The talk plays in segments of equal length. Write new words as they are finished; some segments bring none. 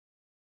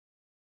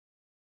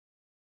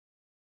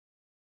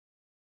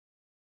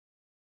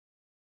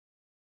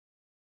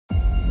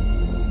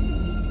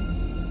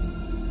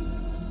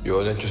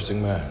You're an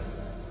interesting man,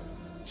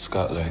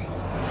 Scott Lang.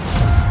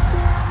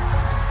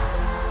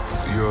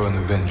 You're an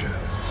Avenger.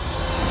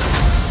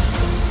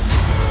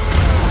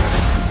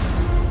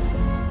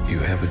 You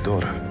have a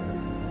daughter.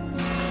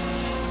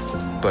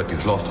 But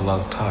you've lost a lot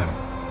of time,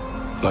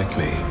 like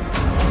me.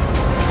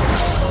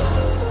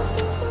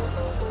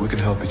 We can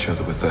help each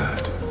other with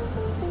that.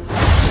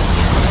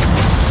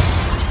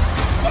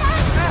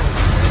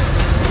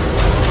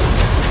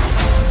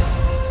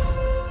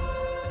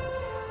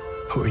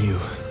 Who are you?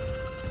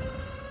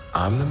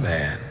 I'm the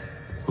man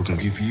who can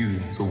give you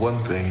the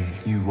one thing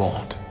you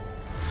want.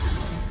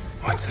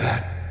 What's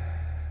that?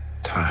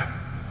 Time.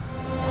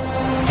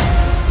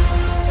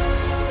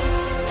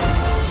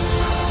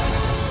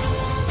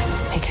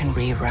 It can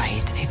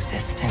rewrite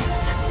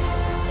existence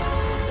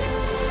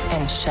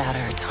and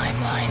shatter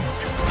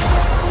timelines.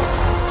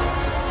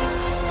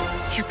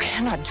 You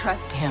cannot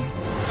trust him.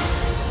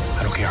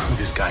 I don't care who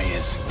this guy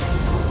is.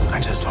 I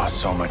just lost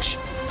so much.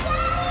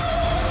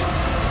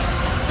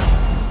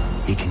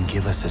 He can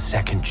give us a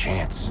second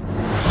chance.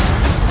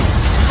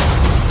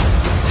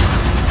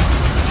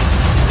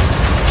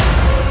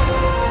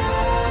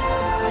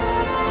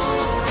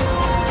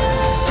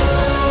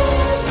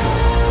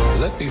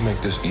 Let me make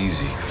this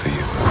easy for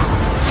you.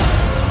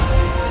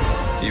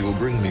 You will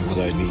bring me what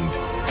I need,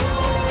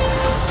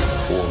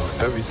 or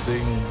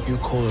everything you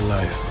call a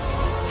life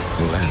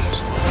will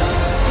end.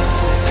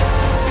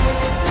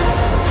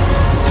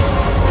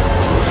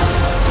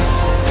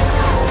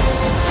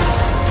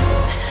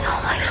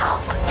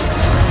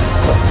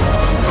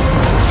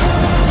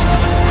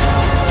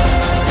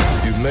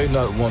 You may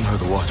not want her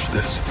to watch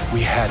this.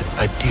 We had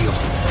a deal.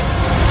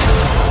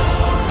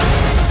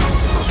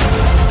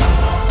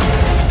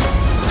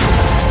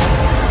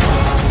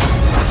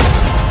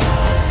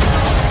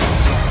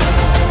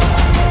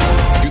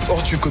 You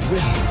thought you could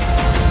win.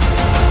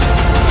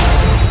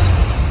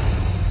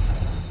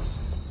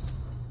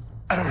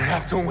 I don't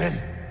have to win.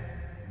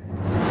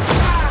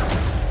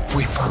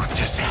 We both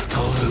just have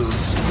to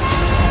lose.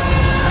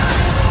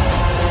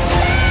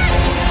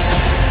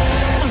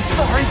 I'm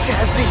sorry,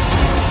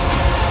 Cassie.